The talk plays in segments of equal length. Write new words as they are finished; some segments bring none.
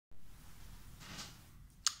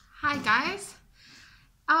Hi guys,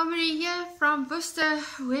 Elmarie here from Worcester,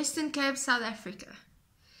 Western Cape, South Africa.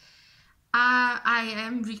 I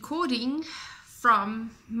am recording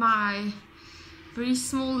from my very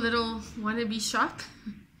small little wannabe shop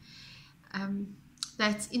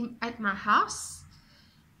that's at my house,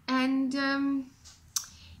 and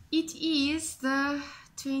it is the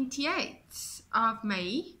 28th of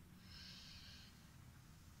May.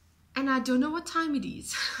 And I don't know what time it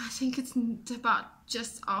is. I think it's about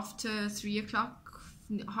just after 3 o'clock,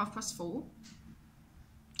 4:30.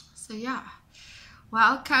 So yeah,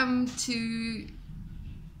 welcome to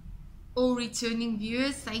all returning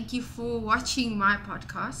viewers. Thank you for watching my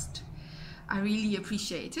podcast. I really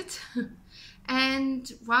appreciate it. And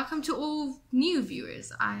welcome to all new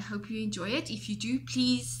viewers. I hope you enjoy it. If you do,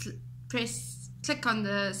 please click on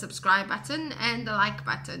the subscribe button and the like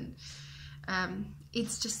button.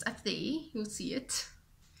 It's just up there, you'll see it.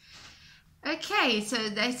 Okay, so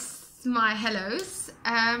that's my hellos.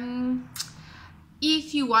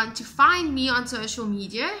 If you want to find me on social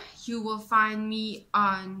media, you will find me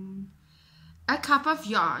on A Cup of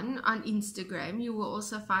Yarn on Instagram. You will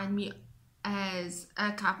also find me as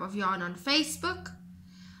A Cup of Yarn on Facebook.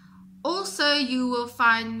 Also, you will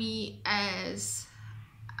find me as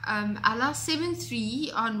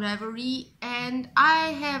Allah73 on Ravelry, and I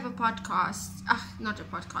have a podcast, not a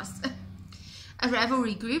podcast, a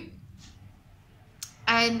Ravelry group,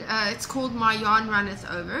 and it's called My Yarn Runneth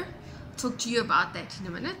Over. I'll talk to you about that in a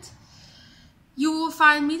minute. You will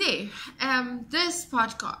find me there. This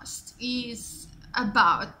podcast is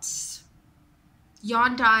about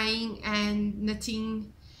yarn dyeing and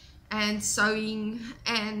knitting and sewing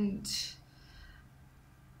and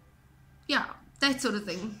yeah, that sort of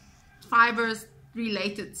thing, fibers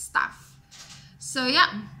related stuff. So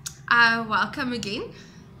yeah, welcome again.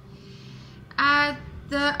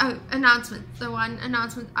 The one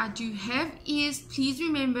announcement I do have is, please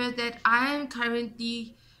remember that I am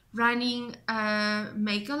currently running a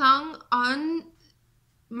make along on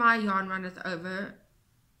My Yarn Runneth Over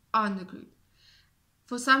on the group.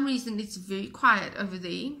 For some reason it's very quiet over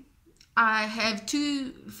there. I have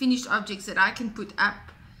 2 finished objects that I can put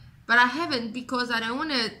up, but I haven't because I don't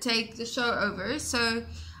want to take the show over. So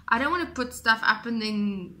I don't want to put stuff up and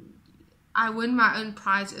then I win my own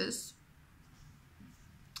prizes.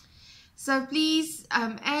 So please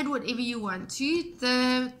add whatever you want to.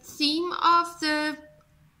 The theme of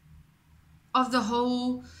the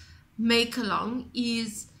whole make along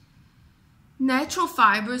is natural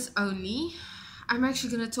fibers only. I'm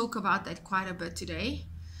actually going to talk about that quite a bit today.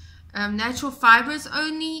 Natural fibers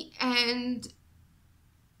only, and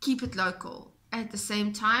keep it local at the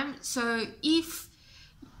same time. So if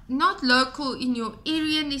not local in your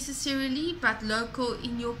area necessarily, but local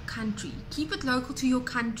in your country, keep it local to your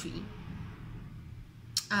country.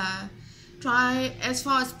 Try as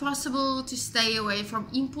far as possible to stay away from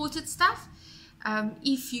imported stuff.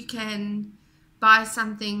 If you can buy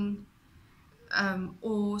something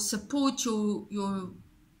or support your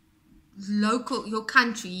local, your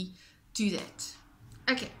country, do that.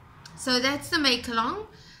 Okay, so that's the make along.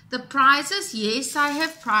 The prizes, yes, I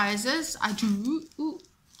have prizes. I do. Ooh,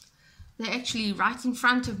 they're actually right in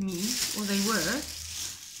front of me, or they were.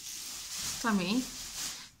 Somewhere.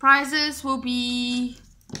 Prizes will be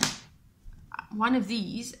one of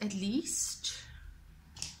these at least.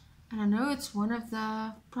 And I know it's one of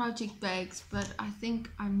the project bags, but I think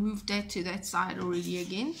I moved that to that side already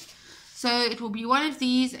again. So it will be one of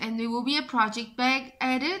these, and there will be a project bag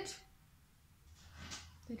added.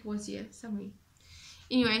 That was here somewhere.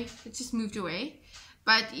 Anyway, it just moved away.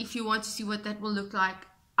 But if you want to see what that will look like,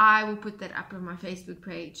 I will put that up on my Facebook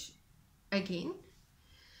page again.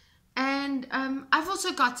 And I've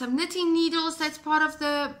also got some knitting needles. That's part of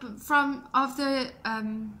the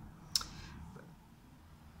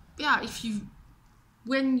yeah,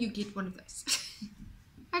 when you get one of those.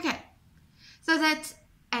 Okay, so that's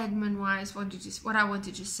admin wise what I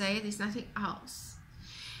wanted to say. There's nothing else.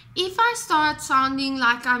 If I start sounding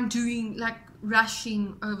like I'm doing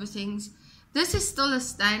rushing over things, this is still a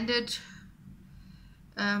standard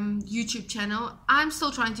YouTube channel. I'm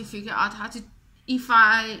still trying to figure out how to, if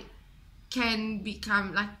I can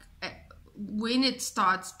become when it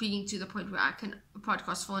starts being to the point where I can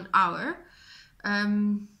podcast for an hour.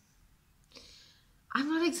 I'm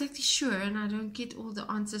not exactly sure, and I don't get all the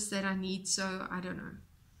answers that I need, so I don't know.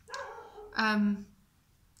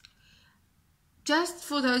 Just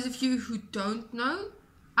for those of you who don't know,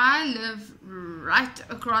 I live right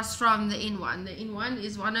across from the N1. The N1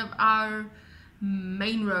 is one of our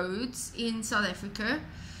main roads in South Africa.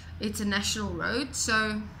 It's a national road,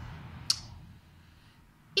 so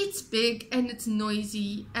it's big and it's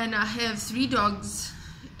noisy, and I have 3 dogs,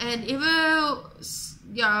 and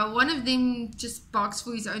one of them just barks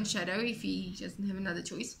for his own shadow if he doesn't have another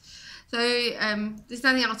choice. So there's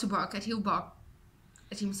nothing else to bark at. He'll bark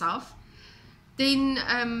at himself. Then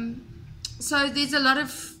so there's a lot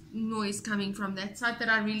of noise coming from that side that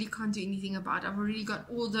I really can't do anything about. I've already got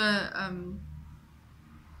all the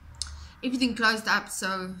everything closed up,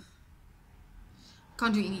 so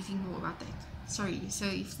can't do anything more about that. Sorry. So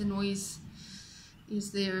if the noise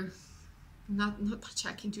is there, not much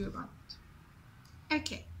I can do about it.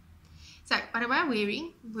 Okay. So what am I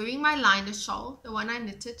wearing? I'm wearing my liner shawl, the one I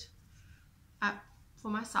knitted up for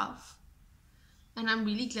myself, and I'm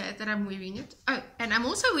really glad that I'm wearing it. Oh, and I'm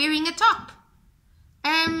also wearing a top.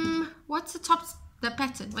 What's the top? The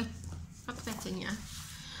pattern. Wait, not the pattern. Yeah,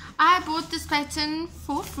 I bought this pattern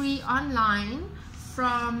for free online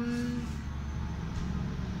from.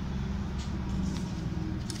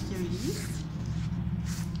 Here it is.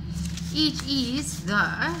 It is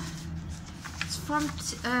it's from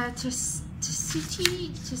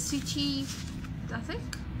Tessuti, I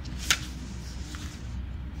think.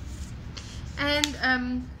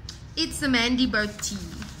 And it's the Mandy Boat tee,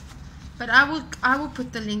 but I will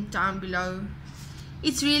put the link down below.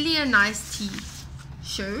 It's really a nice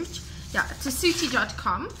t-shirt. Yeah,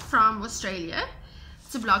 tessuti.com from Australia.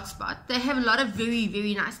 It's a blog spot. They have a lot of very,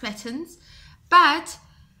 very nice patterns, but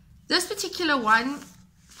this particular one,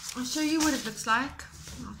 I'll show you what it looks like.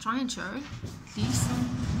 I'll try and show it. Please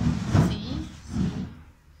see.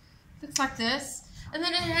 Looks like this, and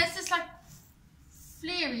then it has this like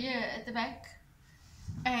flare here at the back,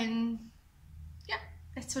 and yeah,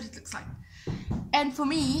 that's what it looks like. And for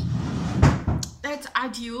me, that's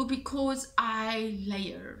ideal because I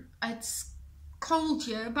layer. It's cold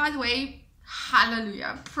here, by the way.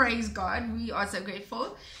 Hallelujah, praise God, we are so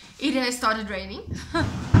grateful. It has started raining.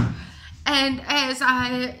 And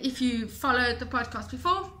if you followed the podcast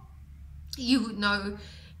before, you would know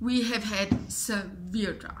we have had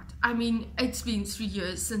severe drought. I mean, it's been 3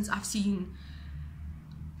 years since I've seen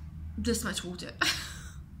this much water.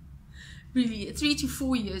 Really, 3 to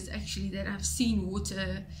 4 years actually that I've seen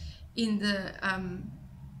water in the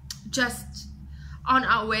just on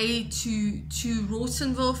our way to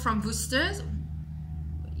Rawsonville from Worcester.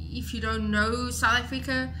 If you don't know South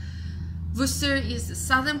Africa, Worcester is the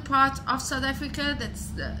southern part of South Africa.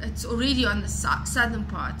 It's already on the southern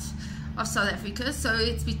part of South Africa, so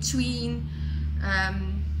it's between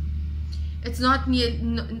it's not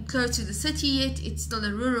close to the city yet. It's still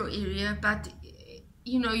a rural area, but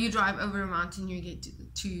you know, you drive over a mountain, you get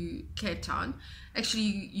to Cape Town.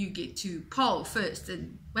 Actually, you get to Paarl first,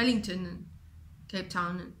 and Wellington, and Cape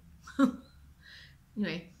Town. And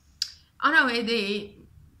anyway, on our way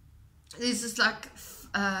there's this like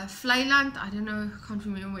Flyland. I don't know, I can't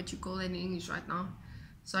remember what you call it in English right now.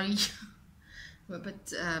 Sorry.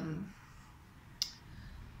 But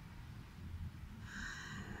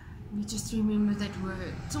we just remember that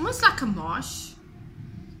word. It's almost like a marsh.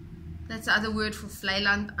 That's the other word for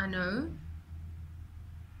Flyland, I know.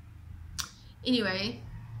 Anyway,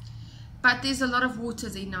 but there's a lot of water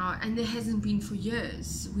there now, and there hasn't been for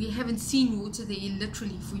years. We haven't seen water there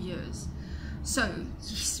literally for years. So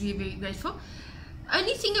yes, we're very grateful.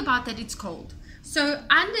 Only thing about that, it's cold. So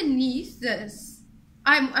underneath this,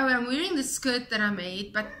 I'm wearing the skirt that I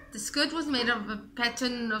made, but the skirt was made of a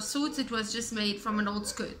pattern of sorts. It was just made from an old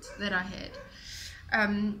skirt that I had.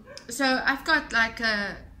 So I've got like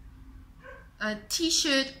a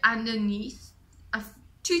t-shirt underneath,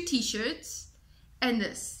 2 t-shirts, and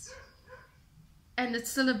this, and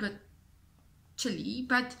it's still a bit chilly,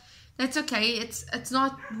 but that's okay. It's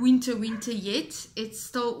not winter yet. It's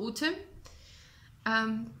still autumn.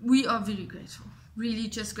 We are very grateful, really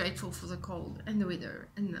just grateful for the cold and the weather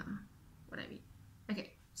and what I mean.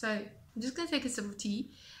 Okay, so I'm just gonna take a sip of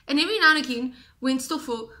tea, and every now and again when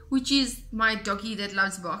Stoffel, which is my doggy that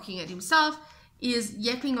loves barking at himself, is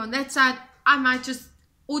yapping on that side, I might just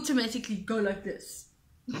automatically go like this.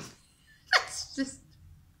 That's just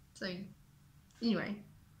so. Anyway,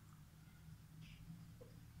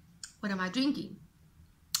 what am I drinking?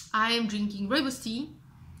 I am drinking rooibos tea,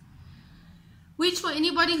 which for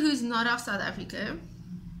anybody who's not of South Africa,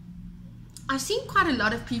 I've seen quite a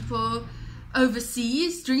lot of people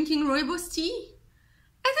overseas drinking rooibos tea,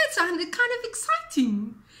 and that sounded kind of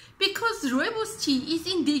exciting because rooibos tea is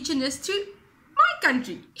indigenous to my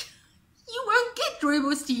country. You won't get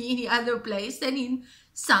rooibos tea any other place than in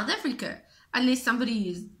South Africa, unless somebody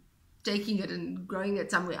is taking it and growing it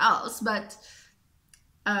somewhere else. But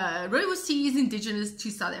rooibos tea is indigenous to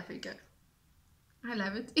South Africa. I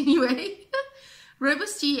love it. Anyway,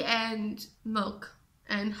 rooibos tea and milk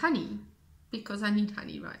and honey, because I need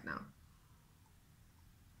honey right now.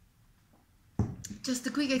 Just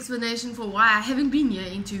a quick explanation for why I haven't been here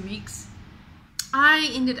in 2 weeks.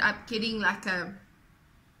 I ended up getting like a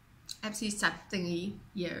absolute sap thingy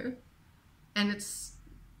here, and it's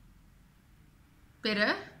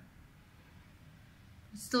better.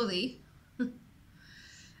 It's still there.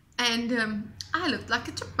 And I looked like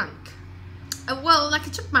a chipmunk. Well, like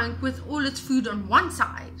a chipmunk with all its food on one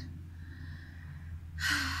side.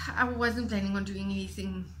 I wasn't planning on doing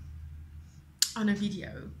anything on a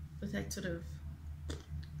video with that sort of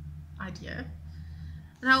idea.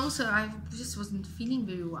 And I just wasn't feeling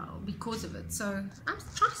very well because of it. So I'm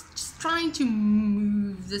just trying to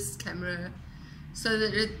move this camera so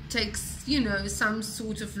that it takes, you know, some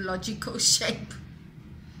sort of logical shape.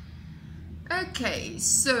 Okay,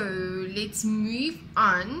 so let's move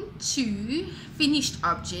on to finished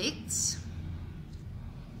objects.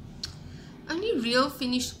 Only real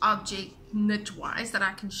finished object knit-wise that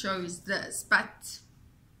I can show is this, but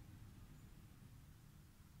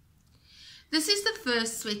this is the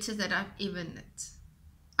first sweater that I've ever knit.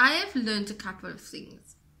 I have learned a couple of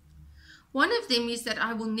things. One of them is that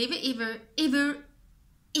I will never ever ever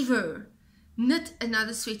ever knit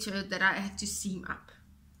another sweater that I have to seam up.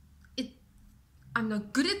 I'm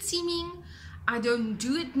not good at seaming, I don't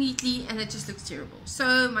do it neatly, and it just looks terrible.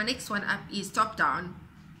 So my next one up is top down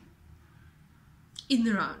in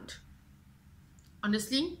the round.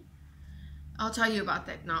 Honestly, I'll tell you about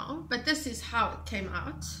that now, but this is how it came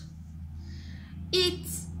out.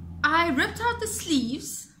 I ripped out the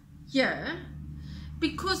sleeves here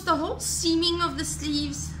because the whole seaming of the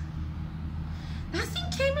sleeves, nothing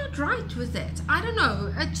came out right with that. I don't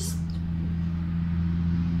know, it just,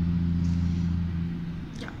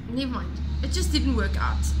 never mind, it just didn't work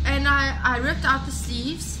out. And I ripped out the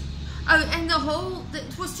sleeves. Oh, and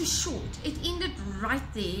it was too short. It ended right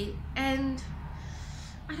there, and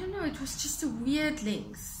I don't know, it was just a weird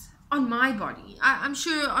length on my body. I'm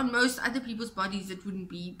sure on most other people's bodies it wouldn't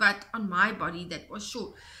be, but on my body that was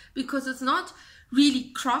short, because it's not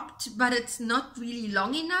really cropped, but it's not really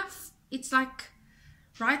long enough. It's like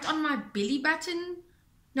right on my belly button.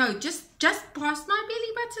 No, just past my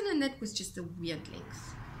belly button, and that was just a weird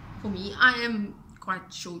length. For me, I am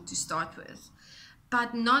quite short to start with,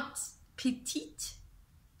 but not petite.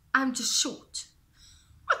 I'm just short.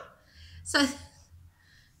 So,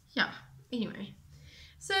 yeah, anyway.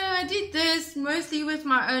 So I did this mostly with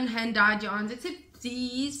my own hand-dyed yarns, except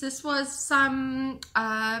these. This was some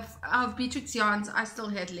of Beatrix yarns I still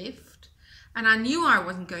had left, and I knew I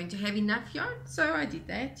wasn't going to have enough yarn, so I did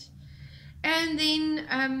that. And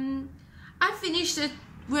then I finished it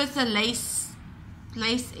with a lace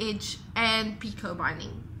edge and picot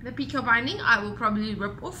binding. The picot binding I will probably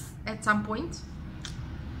rip off at some point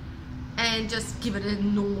and just give it a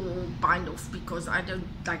normal bind off, because I don't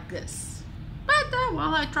like this. But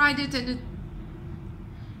well, I tried it, and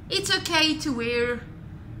it's okay to wear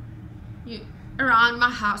around my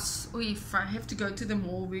house, or if I have to go to the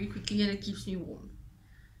mall very quickly, and it keeps me warm.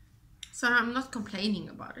 So I'm not complaining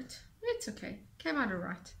about it. It's okay, came out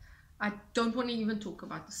alright. I don't want to even talk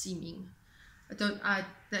about the seaming. I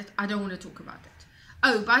don't want to talk about that.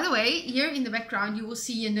 Oh, by the way, here in the background you will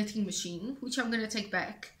see a knitting machine, which I'm going to take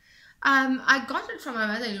back. I got it from my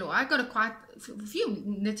mother-in-law. I got quite a few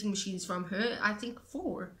knitting machines from her, I think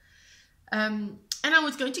 4. And I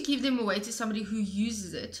was going to give them away to somebody who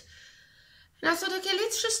uses it. And I thought, okay,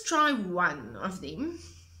 let's just try one of them.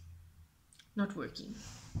 Not working.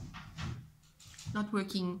 Not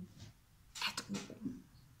working at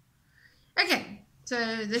all. Okay.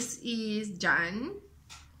 So this is done.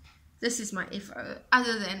 This is my FO,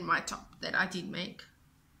 other than my top that I did make.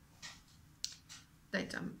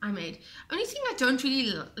 That I made. Only thing I don't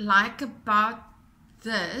really like about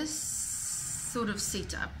this sort of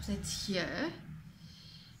setup that's here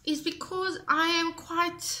is because I am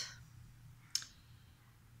quite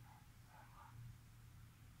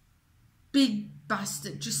big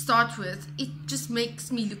busted to start with. It just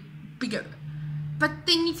makes me look bigger. But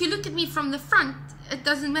then if you look at me from the front, it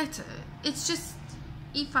doesn't matter. It's just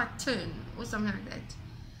if I turn or something like that.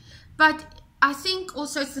 But I think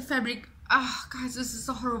also it's the fabric. Oh guys, this is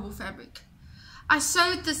a horrible fabric. I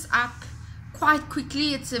sewed this up quite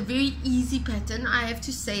quickly. It's a very easy pattern, I have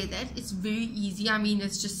to say that. It's very easy. I mean,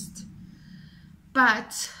 it's just,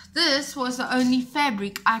 but this was the only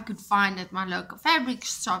fabric I could find at my local fabric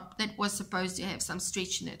shop that was supposed to have some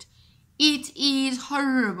stretch in it. It is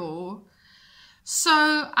horrible. So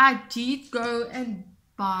I did go and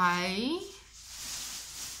buy, you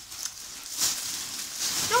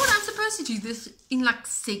know what, I'm supposed to do this in like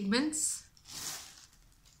segments.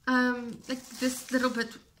 like this little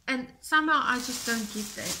bit, and somehow I just don't get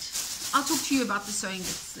that. I'll talk to you about the sewing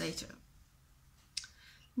bits later.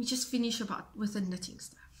 Let me just finish with the knitting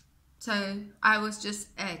stuff. So I was just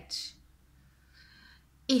at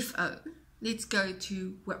FO. Let's go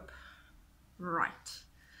to whip. Right.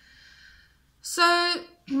 So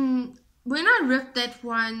when I ripped that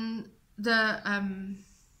one,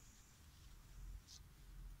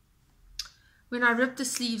 when I ripped the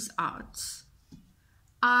sleeves out,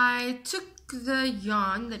 I took the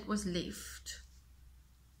yarn that was left.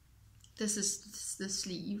 This is the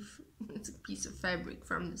sleeve. It's a piece of fabric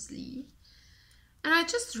from the sleeve. And I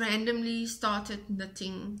just randomly started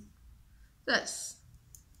knitting this.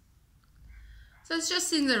 So it's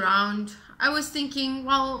just in the round. I was thinking,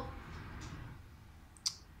 well,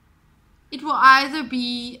 it will either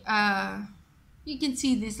be, you can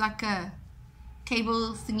see there's like a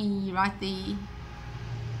cable thingy right there.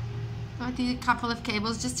 I did a couple of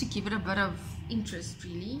cables just to give it a bit of interest,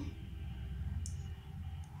 really.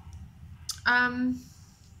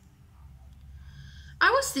 I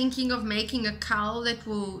was thinking of making a cowl that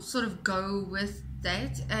will sort of go with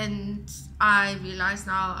that, and I realize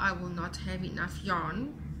now I will not have enough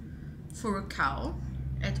yarn for a cowl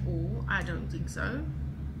at all. I don't think so.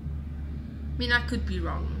 I mean, I could be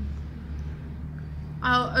wrong.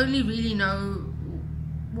 I'll only really know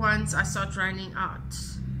once I start running out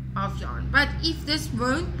of yarn. But if this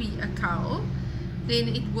won't be a cowl, then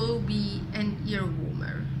it will be an ear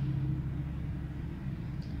warmer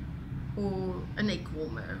or a neck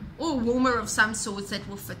warmer or a warmer of some sort that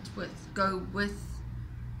will go with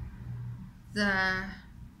the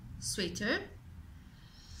sweater.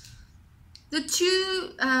 The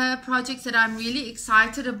two projects that I'm really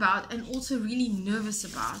excited about and also really nervous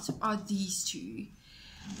about are these two.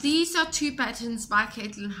 These are two patterns by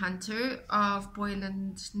Caitlin Hunter of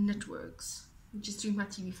Boyland Knitworks. I'm just doing my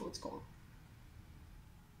TV for it's called.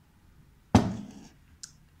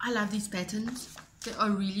 I love these patterns. They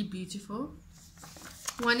are really beautiful.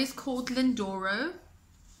 One is called Lindoro. I don't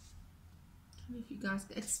know if you guys,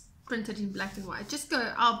 it's printed in black and white. Just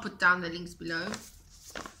go, I'll put down the links below.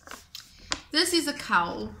 This is a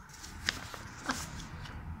cowl.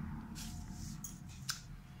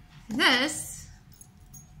 This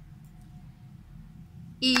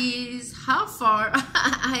is how far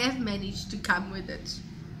I have managed to come with it.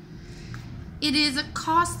 It is a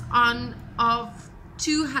cast on of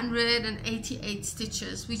 288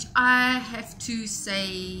 stitches, which I have to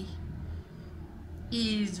say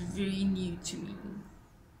is very new to me.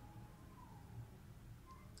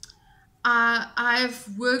 I've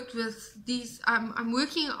worked with these, I'm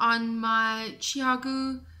working on my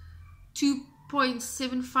Chiago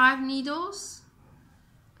 2.75 needles,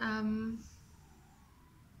 and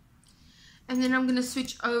then I'm going to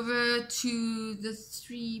switch over to the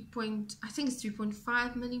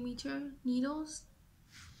 3.5 millimeter needles.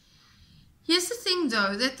 Here's the thing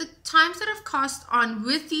though, that the times that I've cast on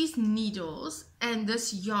with these needles and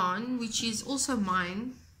this yarn, which is also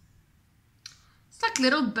mine, it's like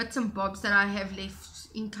little bits and bobs that I have left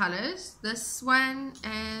in colors. This one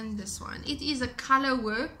and this one. It is a color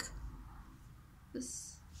work.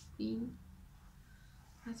 This theme,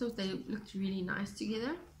 I thought they looked really nice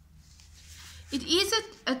together. It is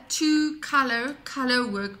a two color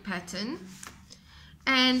work pattern,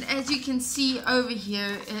 and as you can see over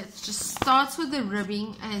here, it just starts with the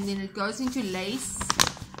ribbing and then it goes into lace,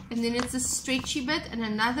 and then it's a stretchy bit and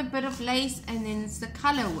another bit of lace, and then it's the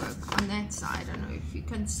color work on that side. I don't know if you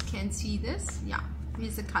can see this. Yeah,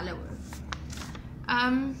 here's the color work.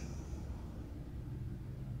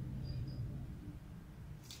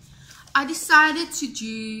 I decided to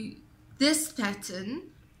do this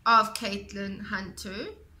pattern of Caitlin Hunter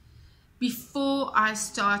before I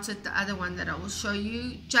started the other one that I will show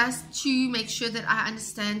you, just to make sure that I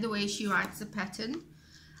understand the way she writes the pattern.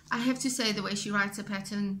 I have to say, the way she writes a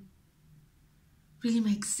pattern really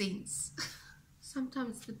makes sense.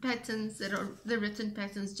 Sometimes the patterns that are the written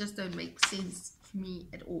patterns just don't make sense for me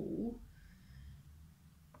at all.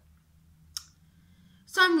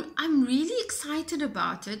 So I'm really excited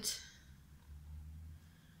about it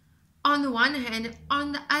on the one hand.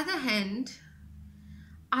 On the other hand,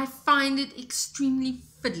 I find it extremely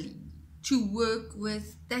fiddly to work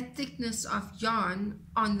with that thickness of yarn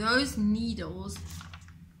on those needles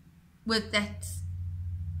with that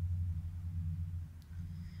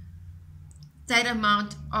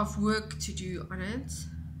amount of work to do on it.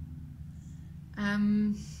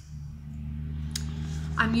 I'm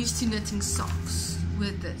used to knitting socks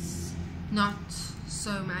with this, not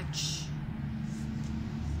so much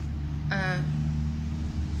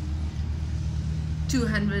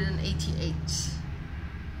 288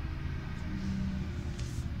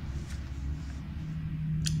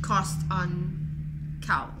 cast on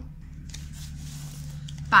cowl.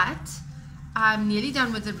 But I'm nearly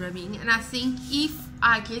done with the ribbing, and I think if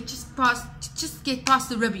I get just get past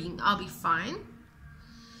the ribbing, I'll be fine.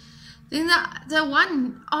 Then the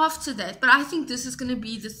one after that, but I think this is going to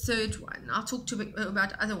be the third one. I'll talk to you about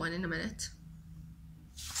the other one in a minute.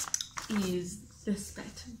 Is this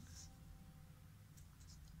pattern.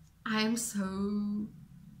 I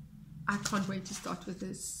can't wait to start with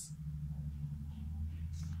this.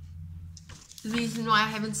 The reason why I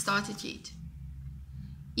haven't started yet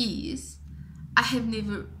is I have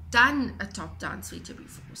never done a top-down sweater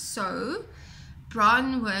before. So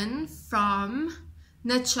Bronwyn from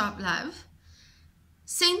Knit Shop Love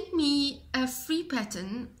sent me a free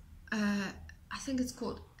pattern. I think it's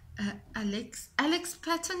called Alex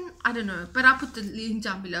pattern. I don't know, but I'll put the link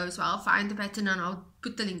down below as well. I'll find the pattern and I'll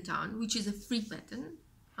put the link down, which is a free pattern,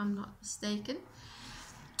 if I'm not mistaken.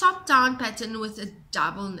 Top-down pattern with a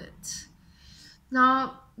double knit.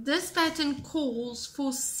 Now this pattern calls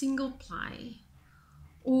for single ply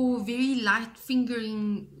or very light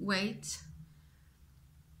fingering weight.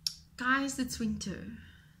 Guys, it's winter.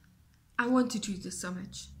 I want to do this so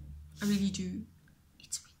much. I really do.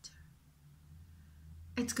 It's winter.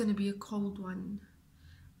 It's going to be a cold one.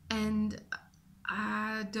 And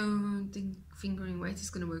I don't think fingering weight is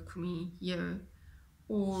going to work for me here.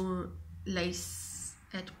 Or lace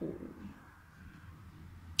at all.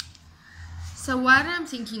 So what I'm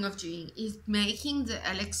thinking of doing is making the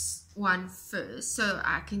Alex one first. So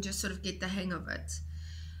I can just sort of get the hang of it.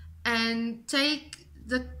 And take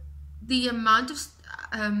the amount of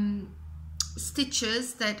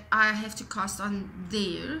stitches that I have to cast on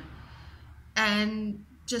there, and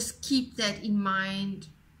just keep that in mind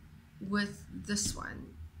with this one,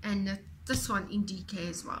 and this one in DK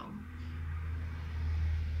as well,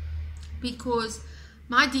 because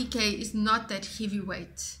my DK is not that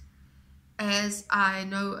heavyweight as I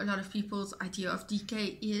know a lot of people's idea of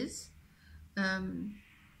DK is.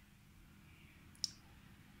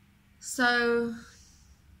 So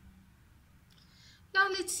yeah,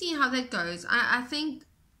 let's see how that goes. I think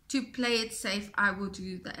to play it safe, I will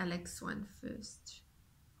do the Alex one first.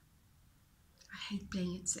 I hate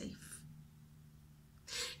playing it safe.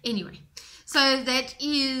 Anyway, so that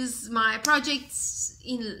is my projects,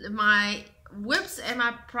 in my whips and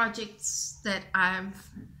my projects that I'm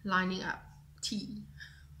lining up. Tea.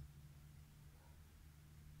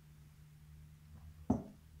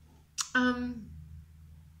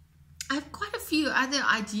 I have quite a few other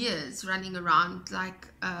ideas running around, like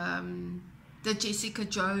the Jessica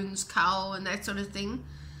Jones cowl and that sort of thing.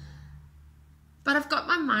 But I've got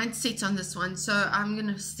my mind set on this one, so I'm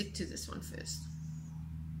going to stick to this one first.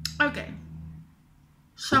 Okay.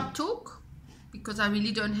 Shop talk, because I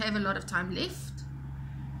really don't have a lot of time left.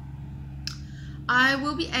 I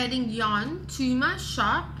will be adding yarn to my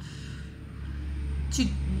shop to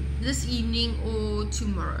this evening or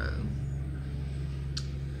tomorrow.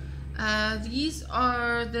 These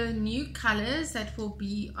are the new colors that will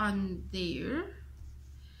be on there.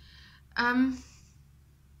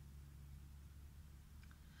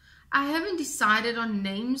 I haven't decided on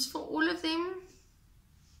names for all of them,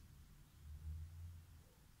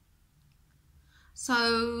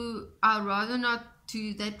 so I'll rather not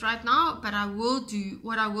do that right now, but I will do,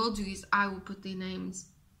 what I will do is I will put their names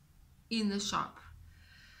in the shop.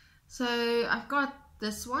 So I've got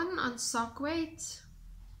this one on sock weight.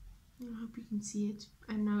 I hope you can see it.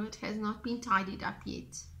 I know it has not been tidied up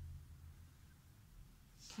yet.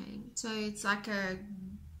 Okay, so it's like a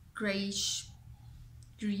grayish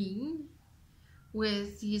green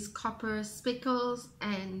with these copper speckles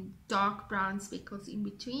and dark brown speckles in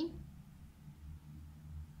between.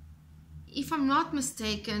 If I'm not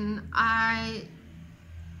mistaken,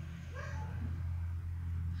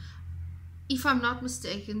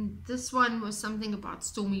 this one was something about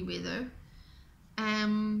stormy weather.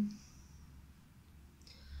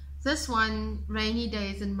 This one, rainy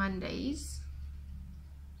days and Mondays.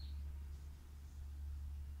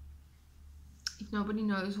 If nobody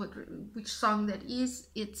knows which song that is,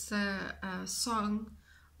 it's a song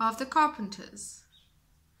of the Carpenters.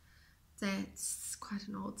 That's quite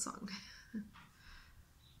an old song.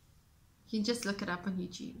 You can just look it up on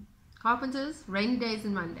YouTube. Carpenters, rainy days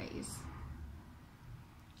and Mondays.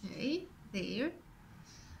 Okay, there.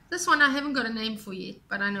 This one I haven't got a name for yet,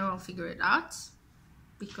 but I know I'll figure it out,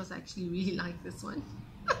 because I actually really like this one.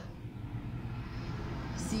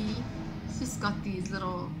 See, it's just got these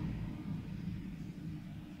little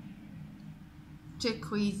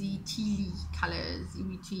turquoisey, tealy colors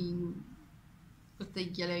in between with the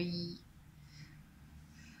yellowy.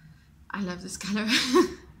 I love this color.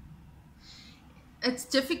 it's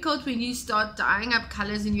difficult when you start dyeing up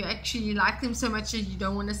colors and you actually like them so much that you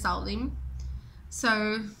don't want to sell them.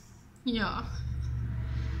 So yeah.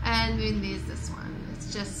 And then there's this one.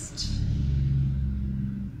 It's just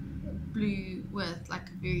blue with like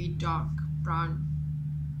a very dark brown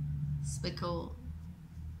speckle.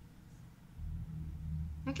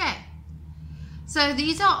 Okay, so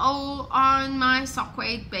these are all on my sock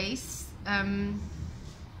weight base.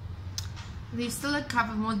 There's still a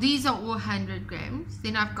couple more. These are all 100 grams.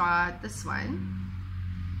 Then I've got this one.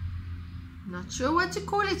 Not sure what to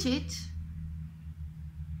call it yet.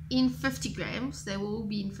 In 50 grams. They will all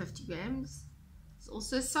be in 50 grams. It's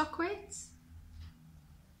also sock weights.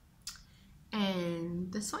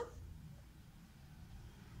 And this one.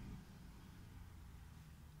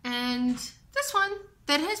 And this one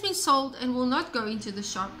that has been sold and will not go into the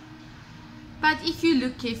shop. But if you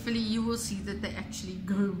look carefully, you will see that they actually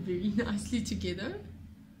go very nicely together.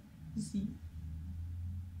 You see?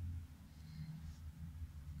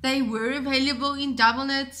 They were available in double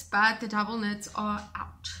knits, but the double knits are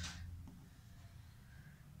out.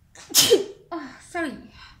 Oh, sorry.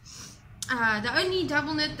 The only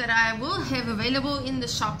double knit that I will have available in the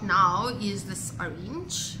shop now is this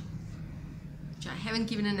orange, which I haven't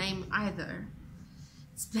given a name either.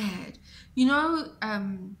 It's bad. You know,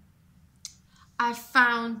 I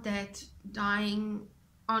found that dyeing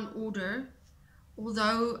on order,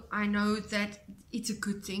 although I know that it's a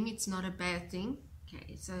good thing, it's not a bad thing.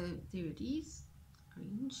 Okay, so there it is,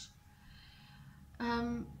 orange.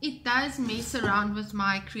 It does mess around with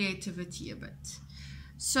my creativity a bit.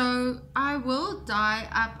 So I will dye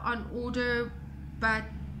up on order, but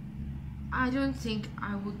I don't think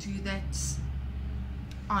I will do that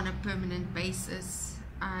on a permanent basis.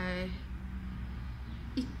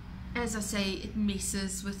 As I say, it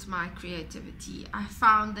messes with my creativity. I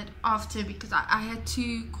found that after, because I had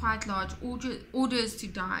 2 quite large orders to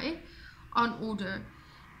dye on order,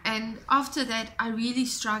 and after that I really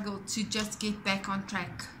struggled to just get back on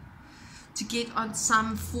track, to get on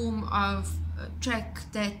some form of track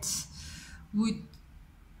that would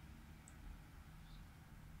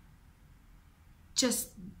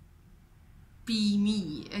just be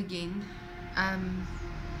me again.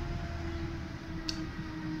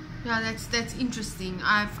 Yeah, that's interesting.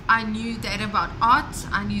 I knew that about art.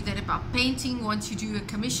 I knew that about painting. Once you do a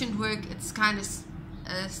commissioned work, it's kind of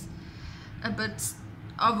a bit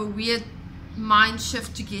of a weird mind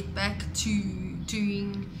shift to get back to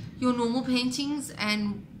doing your normal paintings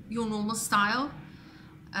and your normal style.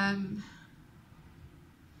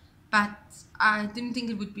 But I didn't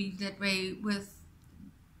think it would be that way with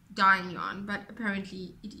dyeing yarn, but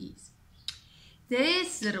apparently it is.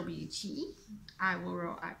 This little beauty I will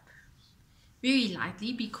roll up very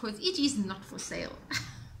lightly because it is not for sale.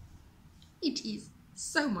 It is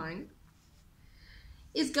so mine.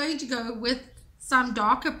 It's going to go with some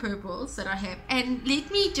darker purples that I have, and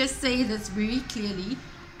let me just say this very clearly,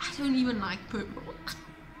 I don't even like purple.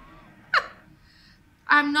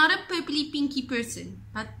 I'm not a purpley pinky person,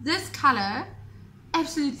 but this color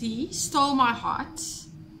absolutely stole my heart,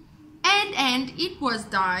 and it was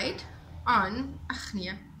dyed on,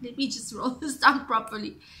 let me just roll this down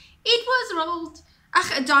properly. It was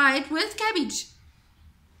dyed with cabbage,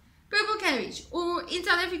 purple cabbage, or in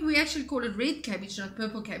South Africa we actually call it red cabbage, not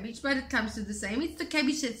purple cabbage, but it comes to the same. It's the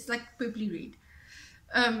cabbage that's like purpley red.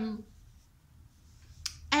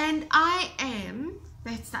 And I am,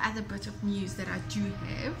 that's the other bit of news that I do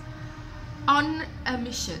have, on a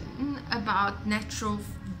mission about natural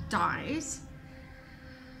dyes.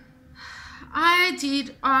 I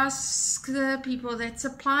did ask the people that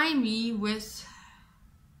supply me with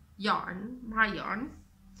yarn, my yarn.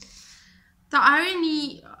 The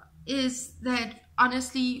irony is that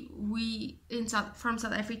honestly, we from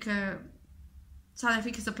South Africa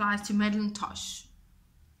supplies to Madeline Tosh,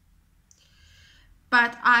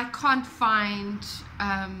 but I can't find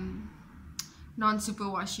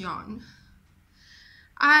non-superwash yarn.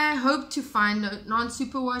 I hope to find a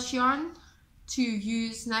non-superwash yarn to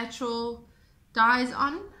use natural dyes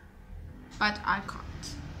on, but I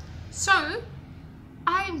can't. So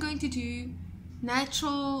I am going to do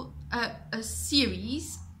natural a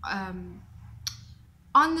series on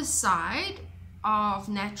the side of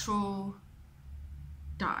natural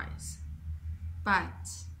dyes, but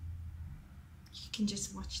you can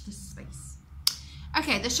just watch this space.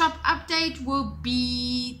 Okay, the shop update will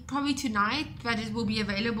be probably tonight, but it will be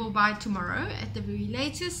available by tomorrow at the very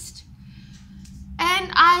latest. And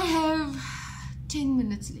I have 10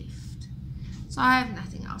 minutes left, so I have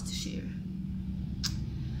nothing else to share.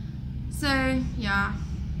 So yeah,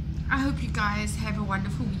 I hope you guys have a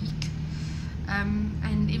wonderful week.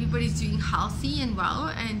 and everybody's doing healthy and well,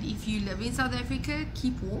 and if you live in South Africa,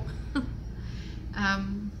 keep warm.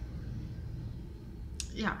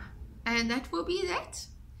 Yeah, and that will be that.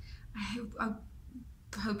 I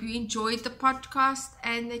hope you enjoyed the podcast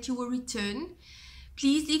and that you will return.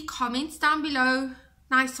 Please leave comments down below,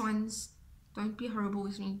 nice ones. Don't be horrible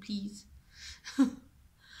with me, please.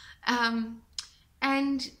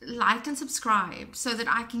 And like and subscribe so that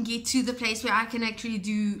I can get to the place where I can actually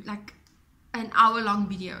do like an hour-long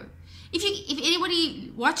video. If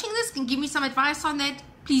anybody watching this can give me some advice on that,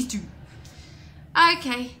 please do.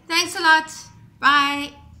 Okay, thanks a lot.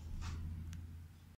 Bye.